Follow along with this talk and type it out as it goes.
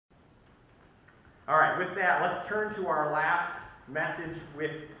All right, with that, let's turn to our last message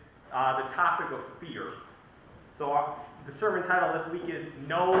with the topic of fear. So the sermon title this week is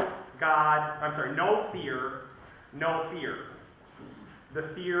No Fear, No Fear. The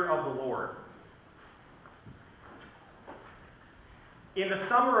fear of the Lord. In the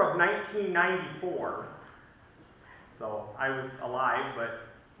summer of 1994, so I was alive, but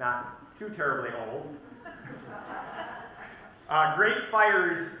not too terribly old, great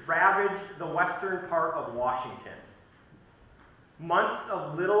fires ravaged the western part of Washington. Months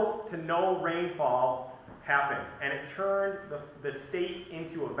of little to no rainfall happened, and it turned the state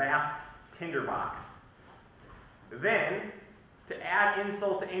into a vast tinderbox. Then, to add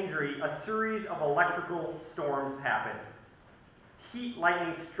insult to injury, a series of electrical storms happened. Heat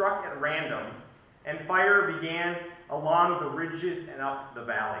lightning struck at random, and fire began along the ridges and up the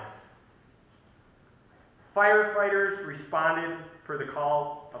valleys. Firefighters responded for the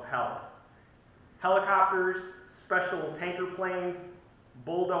call of help. Helicopters, special tanker planes,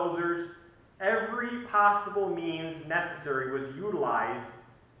 bulldozers, every possible means necessary was utilized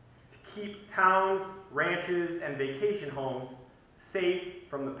to keep towns, ranches, and vacation homes safe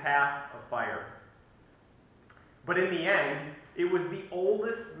from the path of fire. But in the end, it was the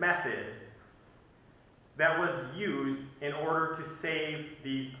oldest method that was used in order to save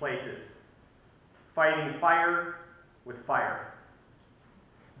these places: fighting fire with fire.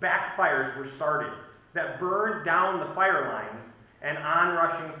 Backfires were started that burned down the fire lines and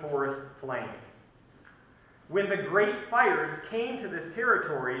onrushing forest flames. When the great fires came to this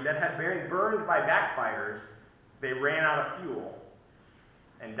territory that had been burned by backfires, they ran out of fuel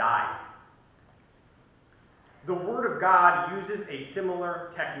and died. The Word of God uses a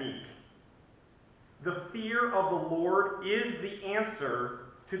similar technique. The fear of the Lord is the answer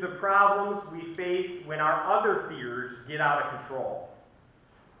to the problems we face when our other fears get out of control.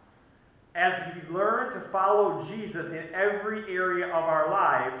 As we learn to follow Jesus in every area of our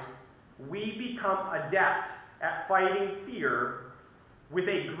lives, we become adept at fighting fear with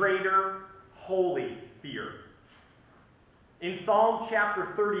a greater holy fear. In Psalm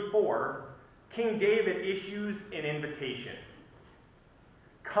chapter 34, King David issues an invitation.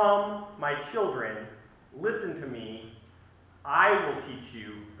 Come, my children, listen to me. I will teach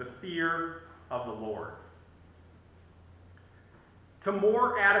you the fear of the Lord. To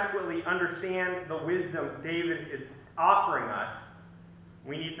more adequately understand the wisdom David is offering us,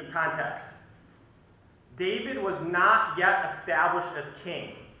 we need some context. David was not yet established as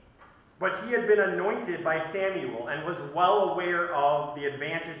king, but he had been anointed by Samuel and was well aware of the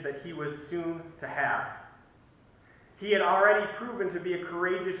advantage that he was soon to have. He had already proven to be a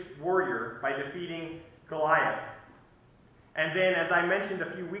courageous warrior by defeating Goliath. And then, as I mentioned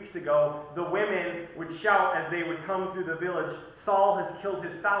a few weeks ago, the women would shout as they would come through the village, Saul has killed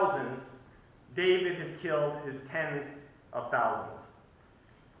his thousands, David has killed his tens of thousands.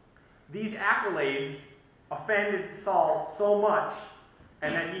 These accolades offended Saul so much,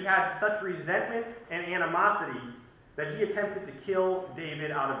 and that he had such resentment and animosity that he attempted to kill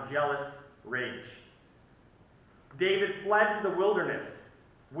David out of jealous rage. David fled to the wilderness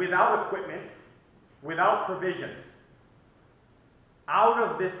without equipment, without provisions. Out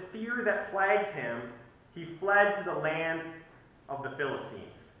of this fear that plagued him, he fled to the land of the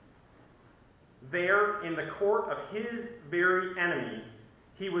Philistines. There, in the court of his very enemy,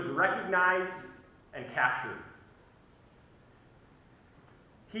 he was recognized and captured.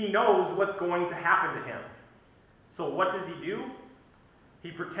 He knows what's going to happen to him. So what does he do?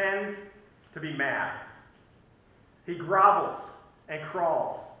 He pretends to be mad. He grovels and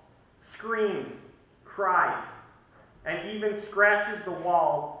crawls, screams, cries, and even scratches the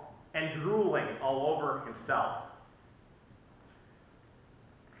wall and drooling all over himself.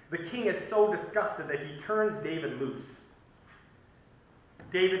 The king is so disgusted that he turns David loose.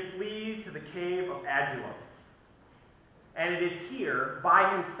 David flees to the cave of Adullam. And it is here,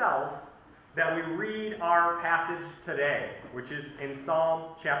 by himself, that we read our passage today, which is in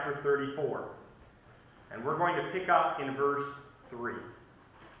Psalm chapter 34. And we're going to pick up in verse 3.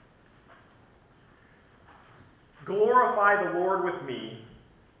 Glorify the Lord with me.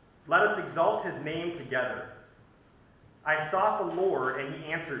 Let us exalt his name together. I sought the Lord, and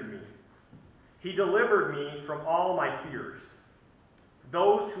he answered me. He delivered me from all my fears.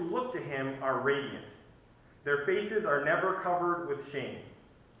 Those who look to him are radiant. Their faces are never covered with shame.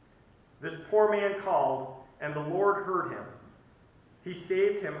 This poor man called, and the Lord heard him. He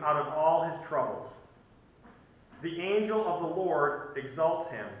saved him out of all his troubles. The angel of the Lord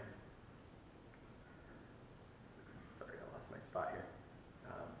exalts him. Sorry, I lost my spot here.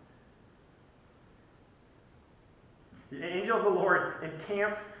 The angel of the Lord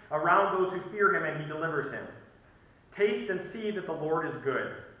encamps around those who fear him, and he delivers him. Taste and see that the Lord is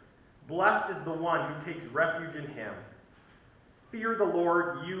good. Blessed is the one who takes refuge in him. Fear the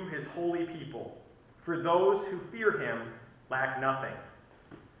Lord, you his holy people, for those who fear him lack nothing.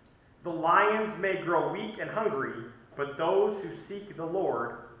 The lions may grow weak and hungry, but those who seek the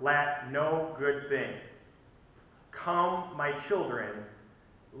Lord lack no good thing. Come, my children,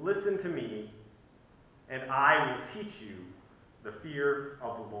 listen to me, and I will teach you the fear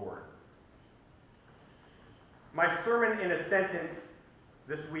of the Lord. My sermon in a sentence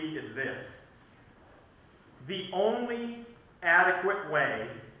this week is this: the only adequate way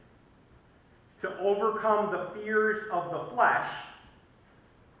to overcome the fears of the flesh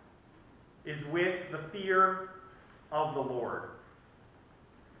is with the fear of the Lord.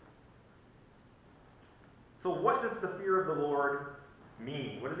 So what does the fear of the Lord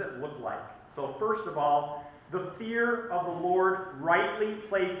mean? What does it look like? So first of all, the fear of the Lord rightly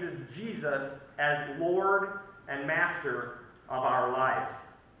places Jesus as Lord and Master of our lives.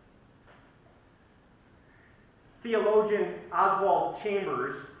 Theologian Oswald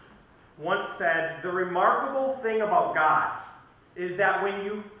Chambers once said, "The remarkable thing about God is that when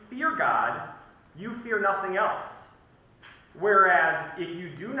you fear God, you fear nothing else. Whereas if you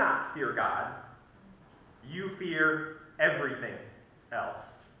do not fear God, you fear everything else."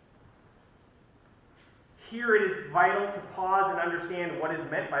 Here it is vital to pause and understand what is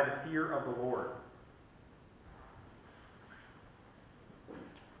meant by the fear of the Lord.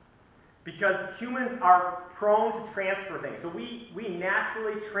 Because humans are prone to transfer things. So we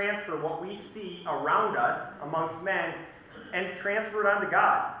naturally transfer what we see around us amongst men and transfer it onto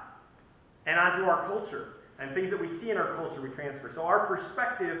God and onto our culture. And things that we see in our culture we transfer. So our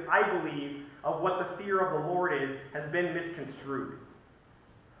perspective, I believe, of what the fear of the Lord is has been misconstrued.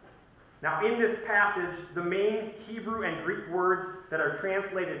 Now in this passage, the main Hebrew and Greek words that are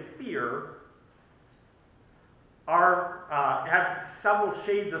translated fear have several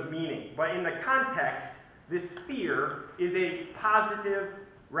shades of meaning. But in the context, this fear is a positive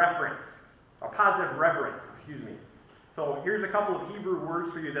reference. A positive reverence, excuse me. So here's a couple of Hebrew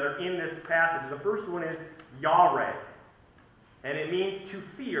words for you that are in this passage. The first one is Yahweh. And it means to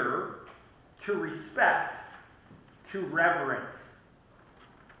fear, to respect, to reverence.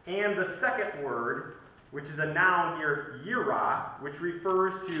 And the second word, which is a noun here, Yirah, which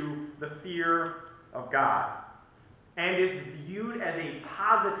refers to the fear of God, and is viewed as a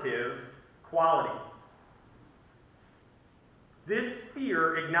positive quality. This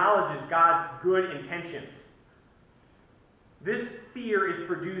fear acknowledges God's good intentions. This fear is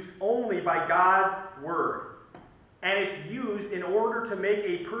produced only by God's word, and it's used in order to make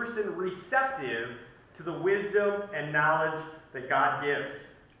a person receptive to the wisdom and knowledge that God gives.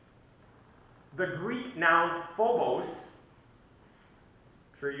 The Greek noun phobos,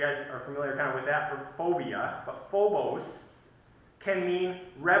 I'm sure you guys are familiar kind of with that for phobia, but phobos can mean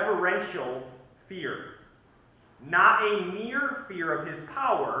reverential fear. Not a mere fear of his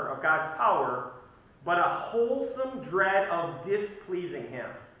power, of God's power, but a wholesome dread of displeasing him.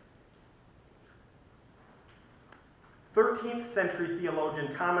 13th century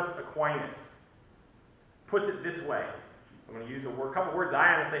theologian Thomas Aquinas puts it this way. So I'm going to use a couple words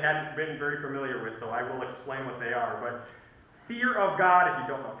I honestly hadn't been very familiar with, so I will explain what they are. But fear of God, if you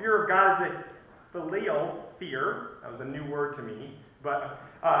don't know, fear of God is a filial fear. That was a new word to me. But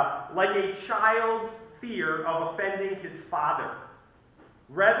like a child's fear of offending his father.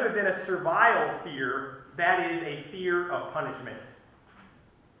 Rather than a servile fear, that is a fear of punishment.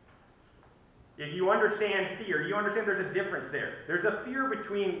 If you understand fear, you understand there's a difference there. There's a fear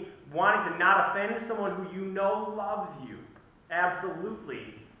between wanting to not offend someone who you know loves you,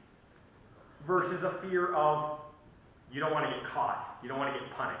 absolutely, versus a fear of you don't want to get caught, you don't want to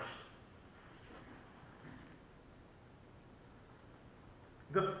get punished.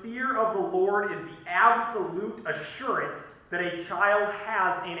 The fear of the Lord is the absolute assurance that a child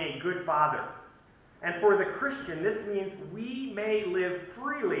has in a good father. And for the Christian, this means we may live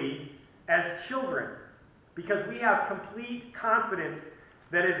freely as children because we have complete confidence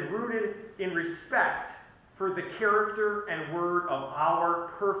that is rooted in respect for the character and word of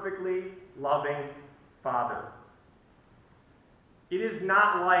our perfectly loving Father. It is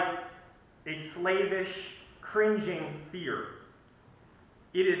not like a slavish, cringing fear.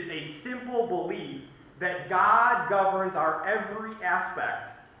 It is a simple belief that God governs our every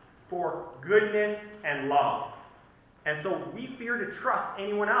aspect for goodness and love. And so we fear to trust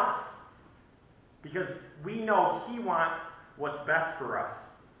anyone else because we know He wants what's best for us.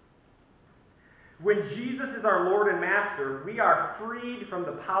 When Jesus is our Lord and Master, we are freed from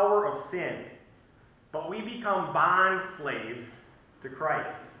the power of sin, but we become bond slaves to Christ.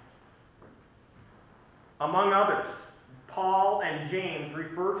 Among others, Paul and James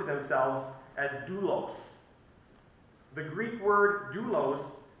refer to themselves as doulos. The Greek word doulos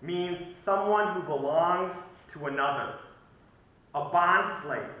means someone who belongs to another, a bond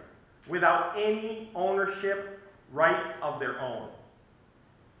slave, without any ownership rights of their own.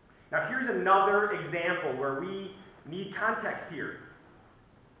 Now here's another example where we need context here.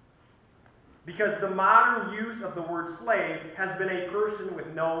 Because the modern use of the word slave has been a person with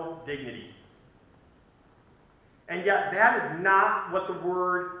no dignity. And yet that is not what the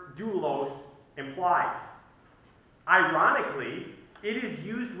word doulos implies. Ironically, it is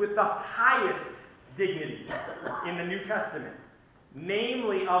used with the highest dignity in the New Testament,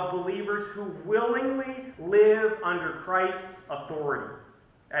 namely of believers who willingly live under Christ's authority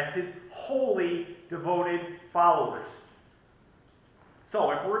as his holy, devoted followers.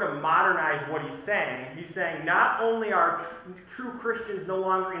 So if we're to modernize what he's saying not only are true Christians no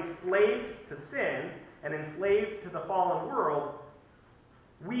longer enslaved to sin and enslaved to the fallen world,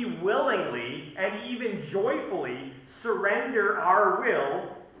 we willingly and even joyfully surrender our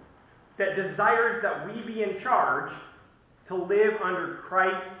will that desires that we be in charge to live under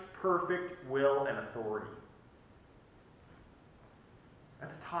Christ's perfect will and authority.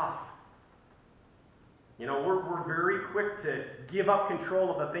 That's tough. You know, we're very quick to give up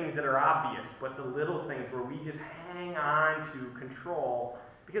control of the things that are obvious, but the little things where we just hang on to control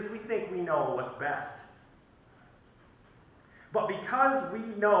because we think we know what's best. But because we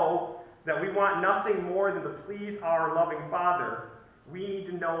know that we want nothing more than to please our loving Father, we need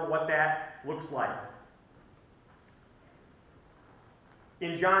to know what that looks like.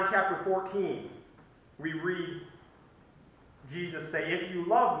 In John chapter 14, we read Jesus say, if you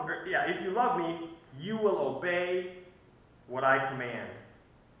love me, you will obey what I command.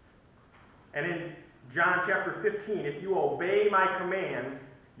 And in John chapter 15, if you obey my commands,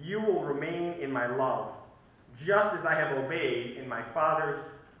 you will remain in my love, just as I have obeyed in my Father's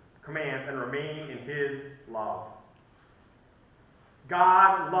commands and remain in his love.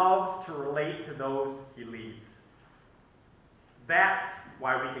 God loves to relate to those he leads. That's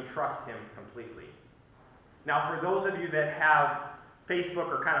why we can trust him completely. Now, for those of you that have Facebook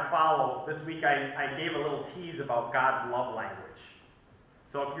or kind of follow, this week I gave a little tease about God's love language.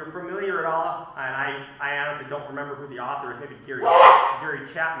 So if you're familiar at all, and I honestly don't remember who the author is, maybe Gary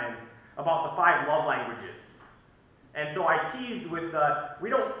Chapman, about the 5 love languages. And so I teased with we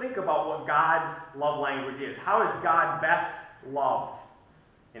don't think about what God's love language is. How is God best loved,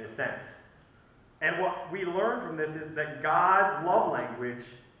 in a sense? And what we learn from this is that God's love language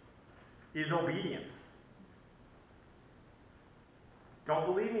is obedience. Don't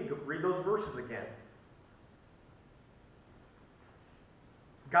believe me? Read those verses again.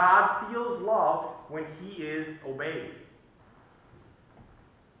 God feels loved when he is obeyed.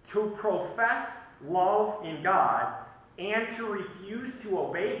 To profess love in God and to refuse to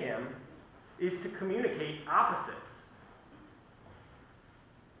obey him is to communicate opposites.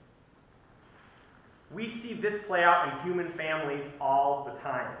 We see this play out in human families all the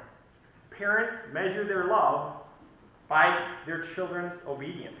time. Parents measure their love by their children's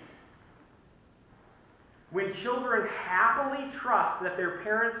obedience. When children happily trust that their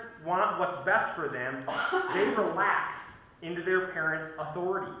parents want what's best for them, they relax into their parents'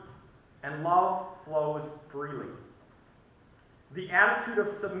 authority, and love flows freely. The attitude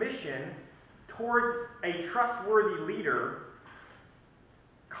of submission towards a trustworthy leader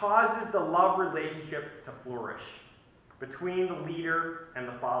causes the love relationship to flourish between the leader and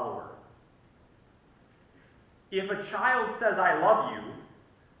the follower. If a child says, I love you,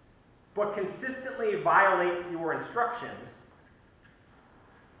 but consistently violates your instructions,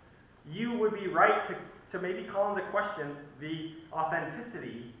 you would be right to maybe call into question the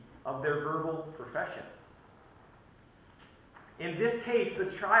authenticity of their verbal profession. In this case,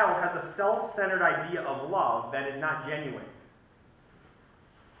 the child has a self-centered idea of love that is not genuine.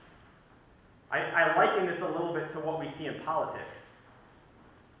 I liken this a little bit to what we see in politics.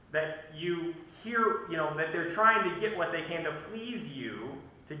 That you hear, that they're trying to get what they can to please you,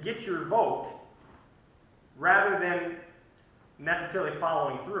 to get your vote, rather than necessarily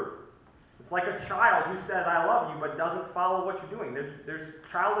following through. It's like a child who says, I love you, but doesn't follow what you're doing. There's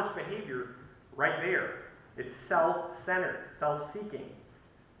childish behavior right there. It's self-centered, self-seeking.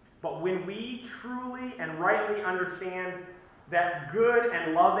 But when we truly and rightly understand that good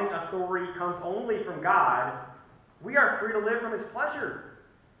and loving authority comes only from God, we are free to live from his pleasure.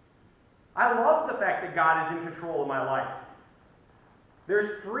 I love the fact that God is in control of my life.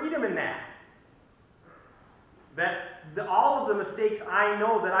 There's freedom in that. All of the mistakes I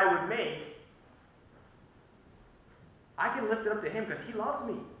know that I would make, I can lift it up to him because he loves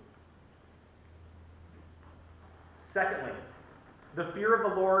me. Secondly, the fear of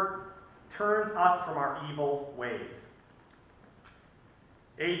the Lord turns us from our evil ways.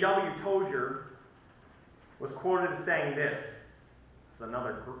 A.W. Tozier was quoted as saying this. It's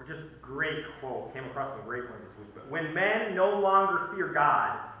another just great quote. Came across some great ones this week. But when men no longer fear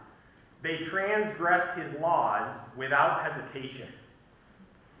God, they transgress his laws without hesitation.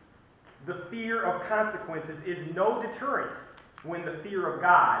 The fear of consequences is no deterrent when the fear of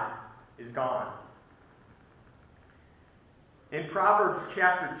God is gone. In Proverbs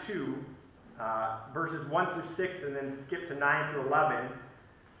chapter 2, verses 1 through 6, and then skip to 9 through 11,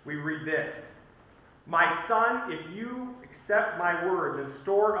 we read this. My son, if you accept my words and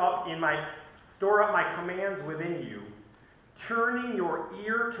store up my commands within you, turning your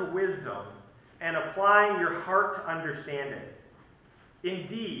ear to wisdom and applying your heart to understanding.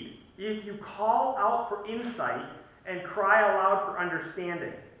 Indeed, if you call out for insight and cry aloud for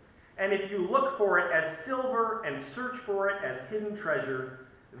understanding, and if you look for it as silver and search for it as hidden treasure,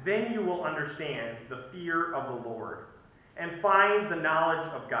 then you will understand the fear of the Lord and find the knowledge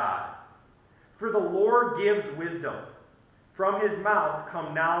of God. For the Lord gives wisdom. From his mouth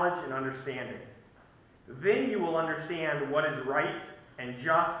come knowledge and understanding. Then you will understand what is right and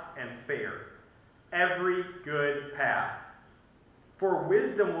just and fair, every good path. For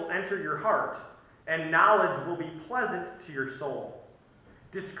wisdom will enter your heart, and knowledge will be pleasant to your soul.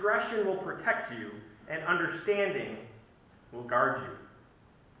 Discretion will protect you, and understanding will guard you.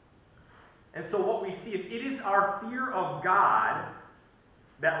 And so what we see is it is our fear of God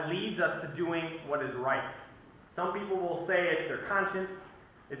that leads us to doing what is right. Some people will say it's their conscience.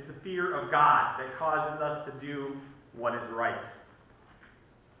 It's the fear of God that causes us to do what is right.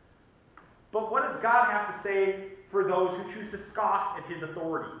 But what does God have to say for those who choose to scoff at his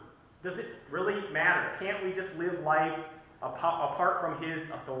authority? Does it really matter? Can't we just live life apart from his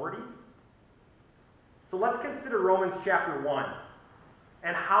authority? So let's consider Romans chapter 1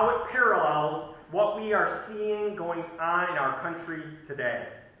 and how it parallels what we are seeing going on in our country today.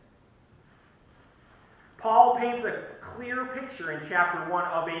 Paul paints a clear picture in chapter 1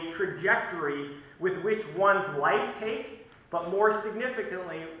 of a trajectory with which one's life takes, but more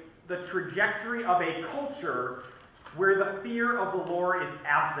significantly, the trajectory of a culture where the fear of the Lord is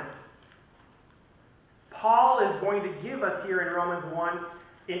absent. Paul is going to give us here in Romans 1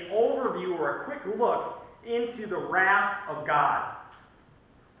 an overview or a quick look into the wrath of God.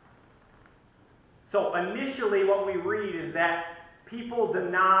 So initially what we read is that people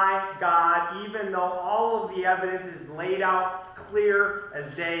deny God even though all of the evidence is laid out clear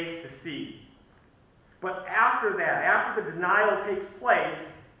as day to see. But after that, after the denial takes place,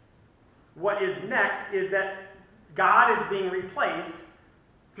 what is next is that God is being replaced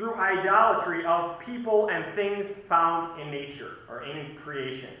through idolatry of people and things found in nature or in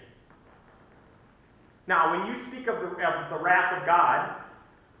creation. Now, when you speak of the wrath of God,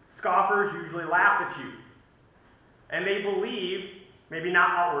 scoffers usually laugh at you. And they believe, maybe not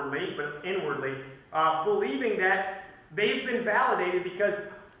outwardly, but inwardly, believing that they've been validated because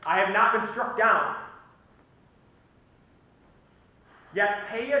I have not been struck down. Yet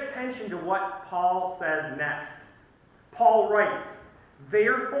pay attention to what Paul says next. Paul writes,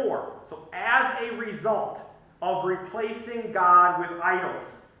 therefore, so as a result of replacing God with idols,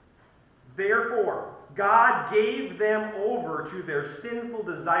 therefore, God gave them over to their sinful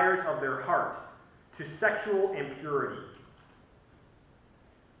desires of their heart, to sexual impurity.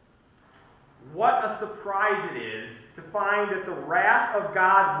 What a surprise it is to find that the wrath of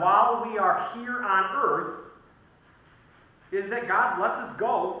God while we are here on earth is that God lets us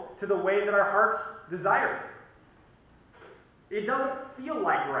go to the way that our hearts desire. It doesn't feel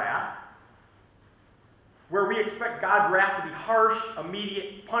like wrath, where we expect God's wrath to be harsh,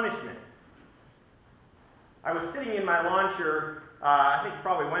 immediate punishment. I was sitting in my lawn chair, I think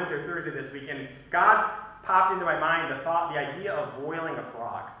probably Wednesday or Thursday this week, and God popped into my mind the idea of boiling a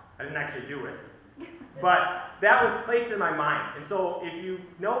frog. I didn't actually do it. But that was placed in my mind. And so if you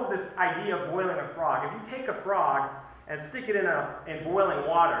know this idea of boiling a frog, if you take a frog and stick it in boiling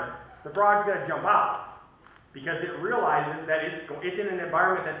water, the frog's going to jump out because it realizes that it's in an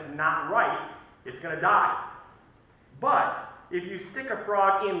environment that's not right. It's going to die. But if you stick a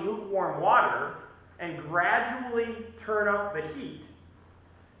frog in lukewarm water and gradually turn up the heat,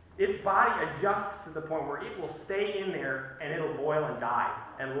 its body adjusts to the point where it will stay in there and it'll boil and die.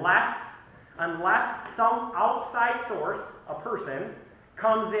 Unless some outside source, a person,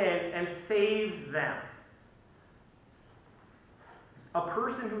 comes in and saves them. A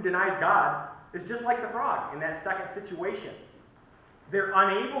person who denies God is just like the frog in that second situation. They're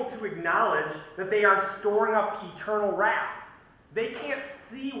unable to acknowledge that they are storing up eternal wrath. They can't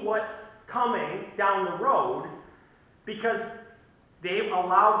see what's coming down the road, because they've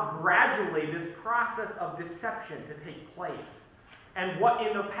allowed gradually this process of deception to take place. And what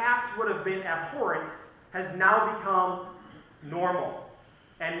in the past would have been abhorrent has now become normal,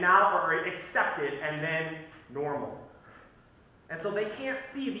 and now are accepted and then normal. And so they can't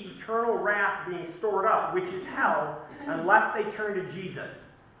see the eternal wrath being stored up, which is hell, unless they turn to Jesus,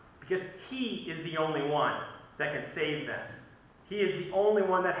 because he is the only one that can save them. He is the only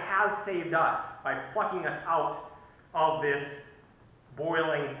one that has saved us by plucking us out of this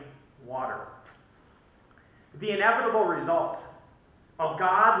boiling water. The inevitable result of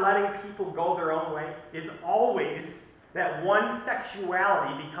God letting people go their own way is always that one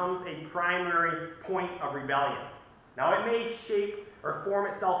sexuality becomes a primary point of rebellion. Now, it may shape or form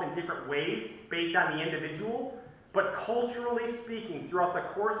itself in different ways based on the individual, but culturally speaking, throughout the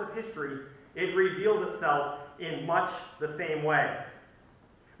course of history, it reveals itself in much the same way.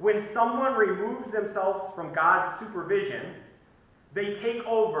 When someone removes themselves from God's supervision, they take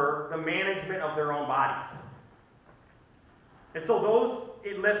over the management of their own bodies. And so those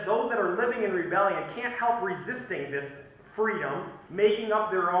that are living in rebellion can't help resisting this freedom, making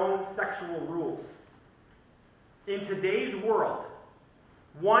up their own sexual rules. In today's world,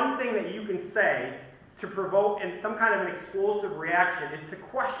 one thing that you can say to provoke some kind of an explosive reaction is to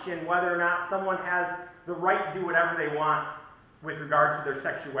question whether or not someone has the right to do whatever they want with regards to their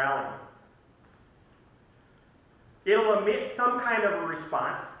sexuality. It'll emit some kind of a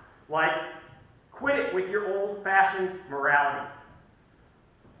response, like, quit it with your old-fashioned morality.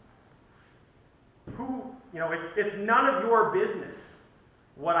 It's none of your business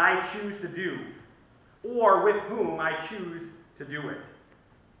what I choose to do, or with whom I choose to do it.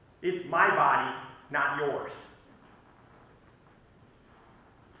 It's my body, not yours.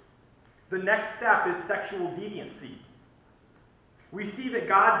 The next step is sexual deviancy. We see that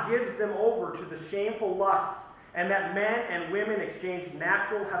God gives them over to the shameful lusts, and that men and women exchange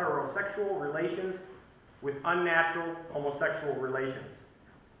natural heterosexual relations with unnatural homosexual relations.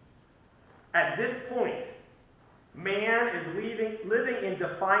 At this point, man is living in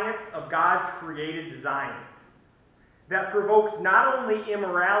defiance of God's created design that provokes not only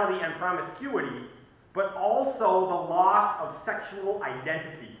immorality and promiscuity, but also the loss of sexual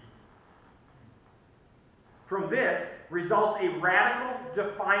identity. From this results a radical,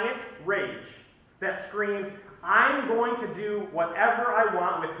 defiant rage that screams, I'm going to do whatever I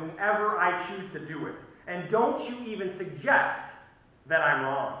want with whomever I choose to do it. And don't you even suggest that I'm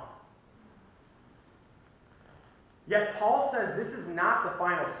wrong. Yet Paul says this is not the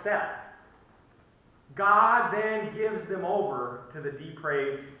final step. God then gives them over to the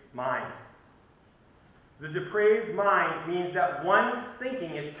depraved mind. The depraved mind means that one's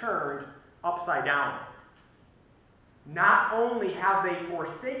thinking is turned upside down. Not only have they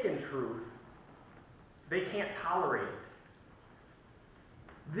forsaken truth, they can't tolerate it.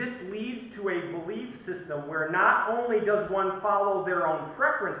 This leads to a belief system where not only does one follow their own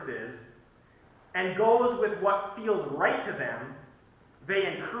preferences and goes with what feels right to them, they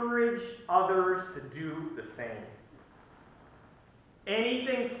encourage others to do the same.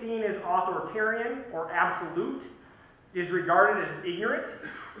 Anything seen as authoritarian or absolute is regarded as ignorant,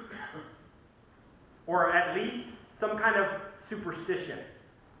 or at least some kind of superstition.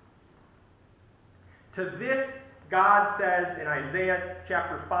 To this, God says in Isaiah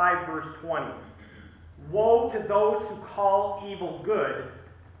chapter 5, verse 20, woe to those who call evil good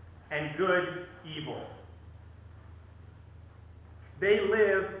and good evil. They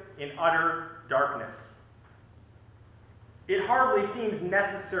live in utter darkness. It hardly seems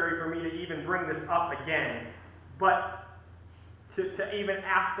necessary for me to even bring this up again, but to even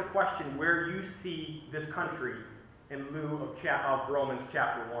ask the question where you see this country in lieu of Romans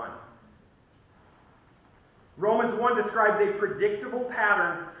chapter 1. Romans 1 describes a predictable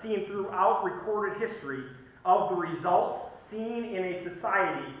pattern seen throughout recorded history of the results seen in a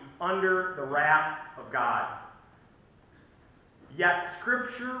society under the wrath of God. Yet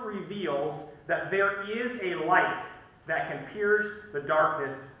Scripture reveals that there is a light that can pierce the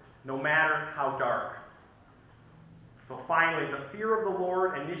darkness no matter how dark. So finally, the fear of the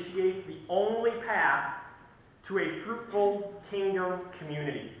Lord initiates the only path to a fruitful kingdom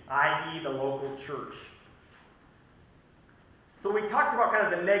community, i.e. the local church. So we talked about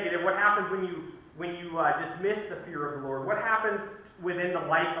kind of the negative, what happens when you dismiss the fear of the Lord. What happens within the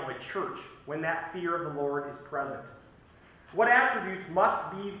life of a church when that fear of the Lord is present? What attributes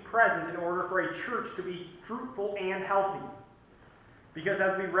must be present in order for a church to be fruitful and healthy? Because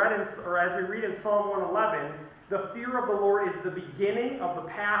as we read in Psalm 111, the fear of the Lord is the beginning of the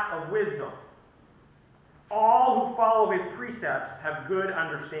path of wisdom. All who follow his precepts have good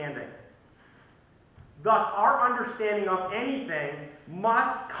understanding. Thus, our understanding of anything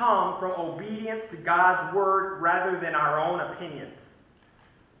must come from obedience to God's word rather than our own opinions.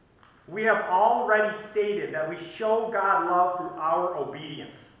 We have already stated that we show God love through our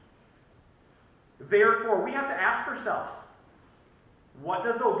obedience. Therefore, we have to ask ourselves, what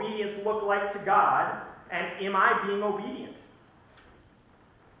does obedience look like to God, and am I being obedient?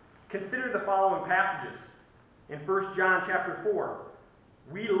 Consider the following passages. In 1 John chapter 4,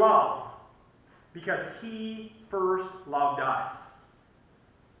 we love because he first loved us.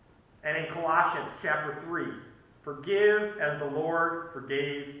 And in Colossians chapter 3, forgive as the Lord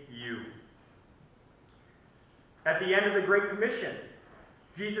forgave you. At the end of the Great Commission,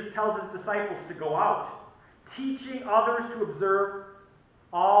 Jesus tells his disciples to go out, teaching others to observe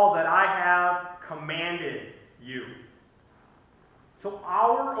all that I have commanded you. So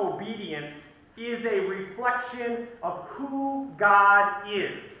our obedience is a reflection of who God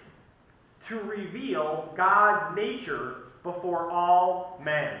is, to reveal God's nature before all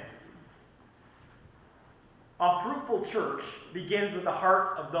men. A fruitful church begins with the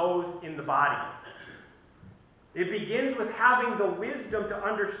hearts of those in the body. It begins with having the wisdom to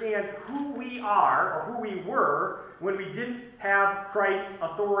understand who we are, or who we were, when we didn't have Christ's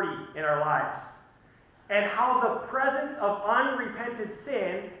authority in our lives, and how the presence of unrepentant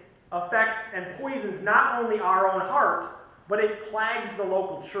sin affects and poisons not only our own heart, but it plagues the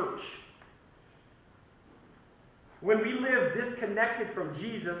local church. When we live disconnected from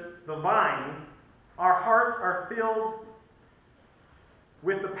Jesus, the vine, our hearts are filled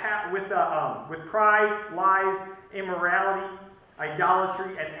with pride, lies, immorality,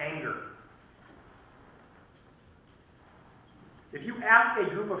 idolatry, and anger. If you ask a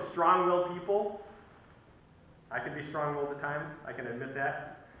group of strong-willed people, I can be strong-willed at times, I can admit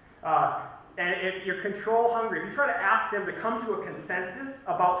that, and if you're control-hungry, if you try to ask them to come to a consensus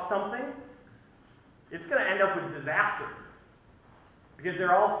about something, it's going to end up with disaster, because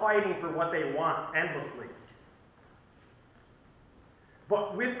they're all fighting for what they want endlessly.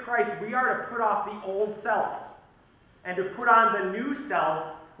 But with Christ, we are to put off the old self and to put on the new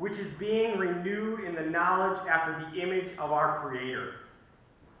self, which is being renewed in the knowledge after the image of our Creator.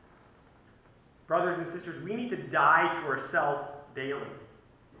 Brothers and sisters, we need to die to ourselves daily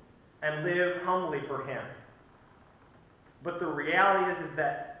and live humbly for Him. But the reality is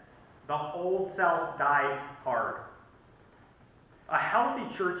that the old self dies hard. A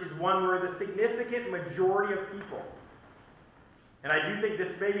healthy church is one where the significant majority of people, and I do think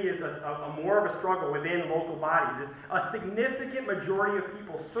this maybe is a more of a struggle within local bodies, is a significant majority of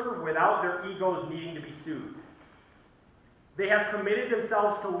people serve without their egos needing to be soothed. They have committed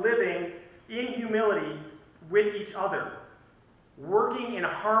themselves to living in humility with each other, working in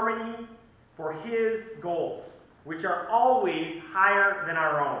harmony for His goals, which are always higher than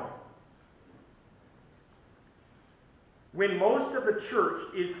our own. When most of the church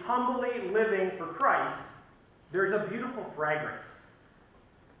is humbly living for Christ, there's a beautiful fragrance.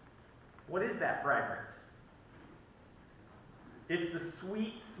 What is that fragrance? It's the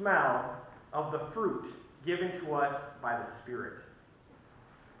sweet smell of the fruit given to us by the Spirit.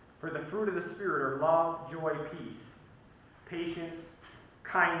 For the fruit of the Spirit are love, joy, peace, patience,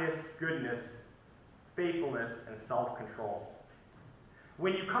 kindness, goodness, faithfulness, and self-control.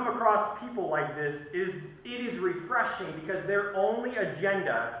 When you come across people like this, it is refreshing, because their only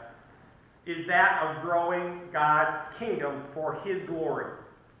agenda is that of growing God's kingdom for His glory.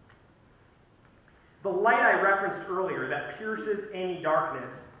 The light I referenced earlier that pierces any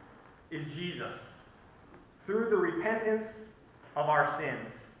darkness is Jesus, through the repentance of our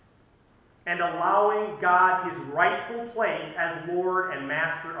sins and allowing God His rightful place as Lord and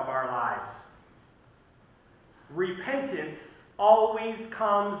Master of our lives. Repentance always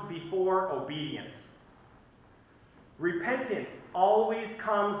comes before obedience. Repentance always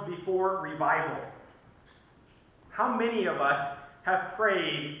comes before revival. How many of us have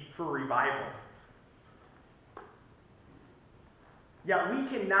prayed for revival? Yet we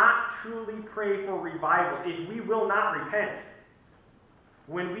cannot truly pray for revival if we will not repent.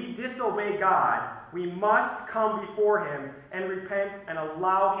 When we disobey God, we must come before Him and repent and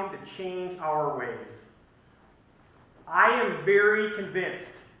allow Him to change our ways. I am very convinced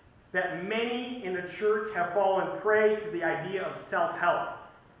that many in the church have fallen prey to the idea of self-help,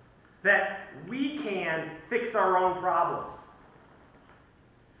 that we can fix our own problems,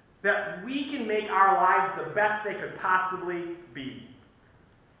 that we can make our lives the best they could possibly be.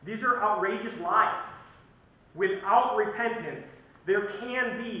 These are outrageous lies. Without repentance, there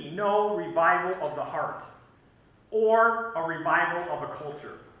can be no revival of the heart or a revival of a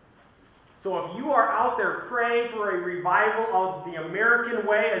culture. So if you are out there praying for a revival of the American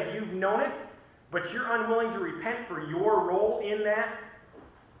way as you've known it, but you're unwilling to repent for your role in that,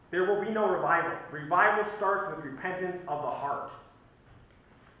 there will be no revival. Revival starts with repentance of the heart.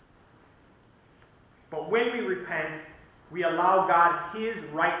 But when we repent, we allow God his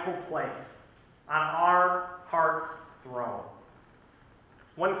rightful place on our heart's throne.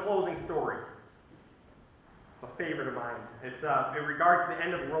 One closing story. It's a favorite of mine. It regards the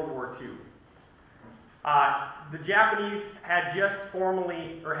end of World War II. The Japanese had just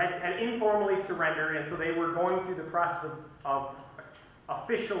formally, or had informally surrendered, and so they were going through the process of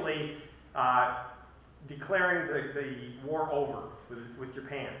officially declaring the war over with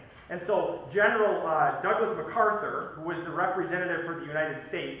Japan. And so General Douglas MacArthur, who was the representative for the United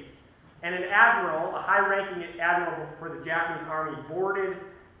States, and an admiral, a high-ranking admiral for the Japanese Army, boarded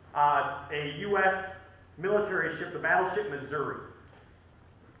a U.S. military ship, the battleship Missouri.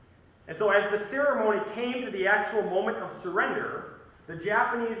 And so as the ceremony came to the actual moment of surrender, the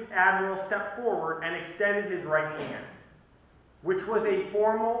Japanese admiral stepped forward and extended his right hand, which was a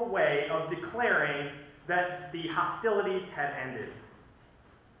formal way of declaring that the hostilities had ended.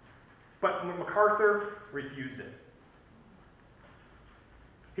 But MacArthur refused it.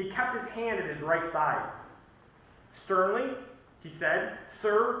 He kept his hand at his right side. Sternly, he said,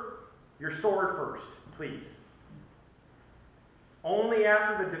 "Sir, your sword first, please." Only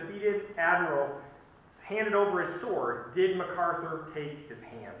after the defeated admiral handed over his sword did MacArthur take his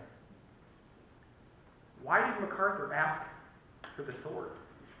hands. Why did MacArthur ask for the sword?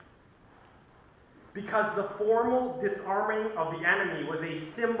 Because the formal disarming of the enemy was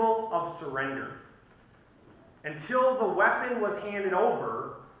a symbol of surrender. Until the weapon was handed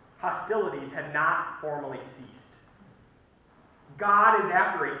over, hostilities had not formally ceased. God is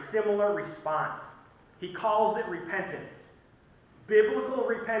after a similar response. He calls it repentance. Biblical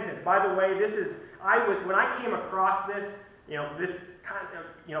repentance. By the way, when I came across this,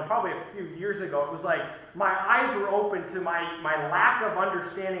 probably a few years ago, it was like my eyes were open to my lack of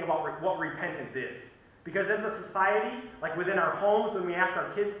understanding about what repentance is. Because as a society, like within our homes, when we ask our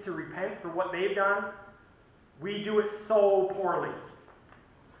kids to repent for what they've done, we do it so poorly.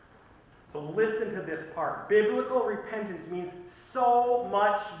 So listen to this part. Biblical repentance means so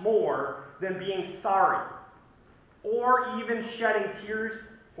much more than being sorry or even shedding tears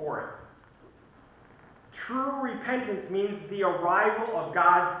for it. True repentance means the arrival of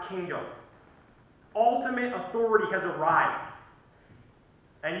God's kingdom. Ultimate authority has arrived,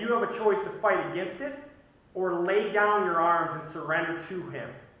 and you have a choice to fight against it or lay down your arms and surrender to him.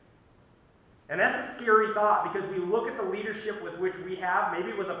 And that's a scary thought, because we look at the leadership with which we have. Maybe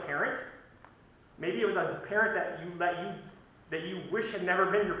it was a parent. Maybe it was a parent that you wish had never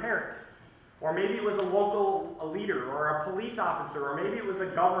been your parent. Or maybe it was a local leader or a police officer, or maybe it was a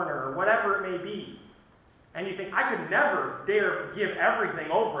governor, or whatever it may be. And you think, I could never dare give everything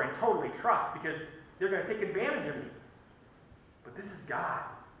over and totally trust, because they're going to take advantage of me. But this is God.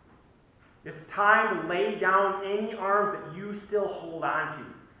 It's time to lay down any arms that you still hold on to,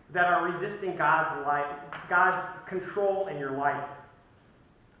 that are resisting God's control in your life.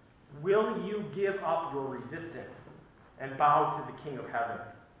 Will you give up your resistance and bow to the King of Heaven?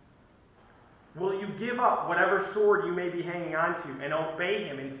 Will you give up whatever sword you may be hanging on to and obey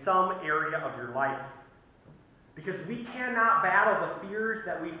him in some area of your life? Because we cannot battle the fears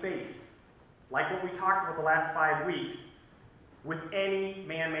that we face, like what we talked about the last 5 weeks, with any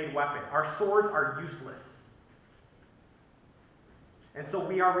man-made weapon. Our swords are useless. And so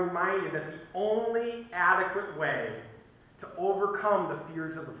we are reminded that the only adequate way to overcome the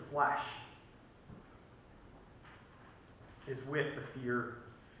fears of the flesh is with the fear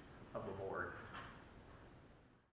of the Lord.